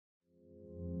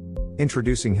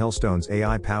Introducing Hillstone's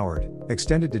AI-powered,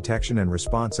 Extended Detection and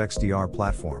Response XDR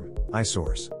platform,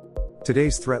 iSource.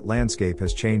 Today's threat landscape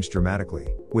has changed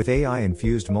dramatically, with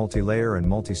AI-infused multi-layer and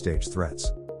multi-stage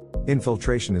threats.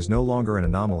 Infiltration is no longer an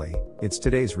anomaly, it's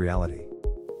today's reality.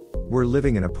 We're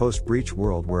living in a post-breach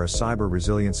world where a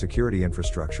cyber-resilient security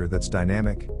infrastructure that's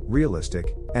dynamic,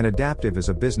 realistic, and adaptive is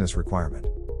a business requirement.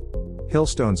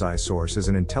 Hillstone's iSource is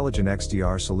an intelligent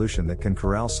XDR solution that can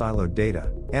corral siloed data,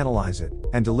 analyze it,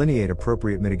 and delineate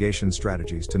appropriate mitigation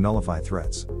strategies to nullify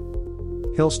threats.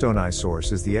 Hillstone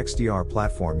iSource is the XDR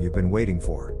platform you've been waiting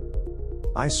for.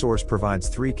 iSource provides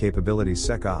three capabilities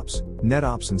SecOps,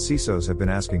 NetOps and CISOs have been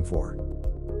asking for.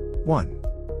 1.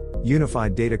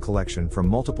 Unified data collection from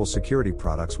multiple security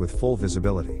products with full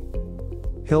visibility.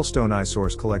 Hillstone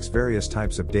iSource collects various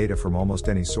types of data from almost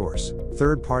any source,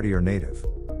 third-party or native.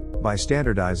 By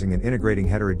standardizing and integrating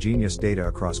heterogeneous data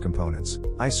across components,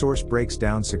 iSource breaks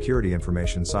down security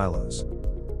information silos.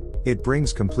 It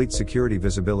brings complete security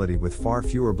visibility with far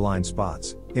fewer blind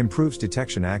spots, improves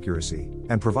detection accuracy,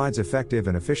 and provides effective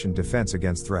and efficient defense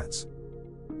against threats.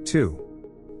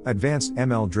 2. Advanced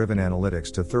ML-driven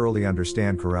analytics to thoroughly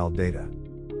understand corralled data.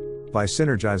 By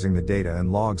synergizing the data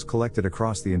and logs collected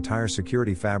across the entire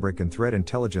security fabric and threat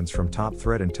intelligence from top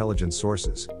threat intelligence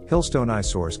sources, Hillstone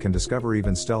iSource can discover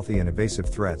even stealthy and evasive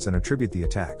threats and attribute the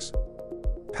attacks.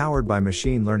 Powered by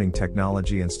machine learning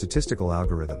technology and statistical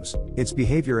algorithms, its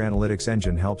behavior analytics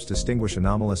engine helps distinguish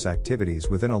anomalous activities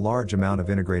within a large amount of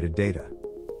integrated data.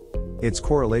 Its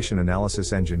correlation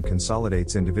analysis engine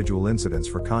consolidates individual incidents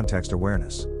for context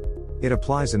awareness. It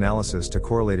applies analysis to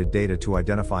correlated data to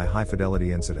identify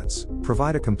high-fidelity incidents,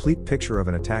 provide a complete picture of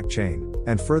an attack chain,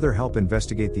 and further help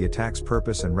investigate the attack's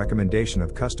purpose and recommendation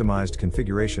of customized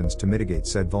configurations to mitigate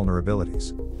said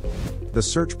vulnerabilities. The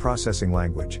Search Processing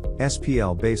Language,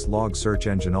 SPL-based log search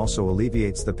engine also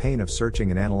alleviates the pain of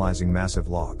searching and analyzing massive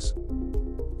logs.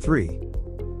 3.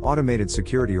 Automated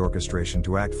security orchestration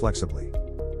to act flexibly.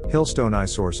 Hillstone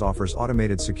iSource offers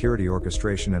automated security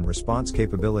orchestration and response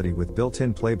capability with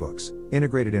built-in playbooks,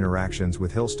 integrated interactions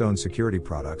with Hillstone security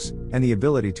products, and the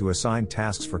ability to assign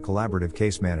tasks for collaborative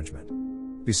case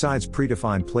management. Besides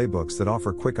predefined playbooks that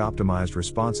offer quick optimized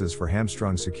responses for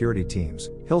hamstrung security teams,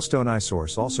 Hillstone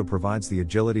iSource also provides the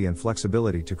agility and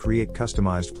flexibility to create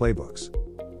customized playbooks.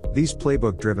 These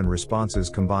playbook-driven responses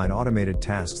combine automated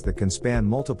tasks that can span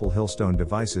multiple Hillstone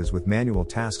devices with manual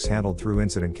tasks handled through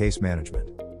incident case management.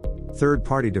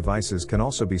 Third-party devices can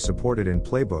also be supported in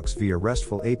playbooks via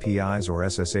RESTful APIs or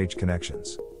SSH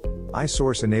connections.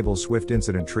 iSource enables swift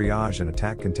incident triage and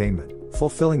attack containment,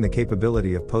 fulfilling the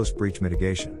capability of post-breach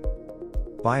mitigation.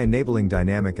 By enabling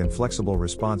dynamic and flexible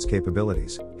response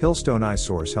capabilities, Hillstone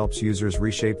iSource helps users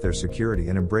reshape their security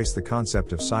and embrace the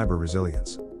concept of cyber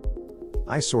resilience.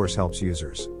 iSource helps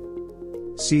users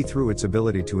see through its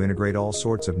ability to integrate all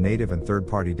sorts of native and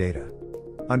third-party data,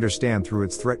 understand through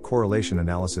its threat correlation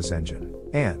analysis engine,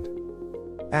 and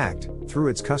act through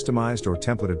its customized or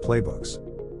templated playbooks,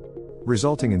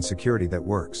 resulting in security that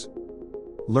works.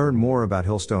 Learn more about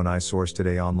Hillstone iSource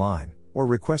today online, or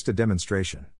request a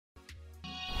demonstration.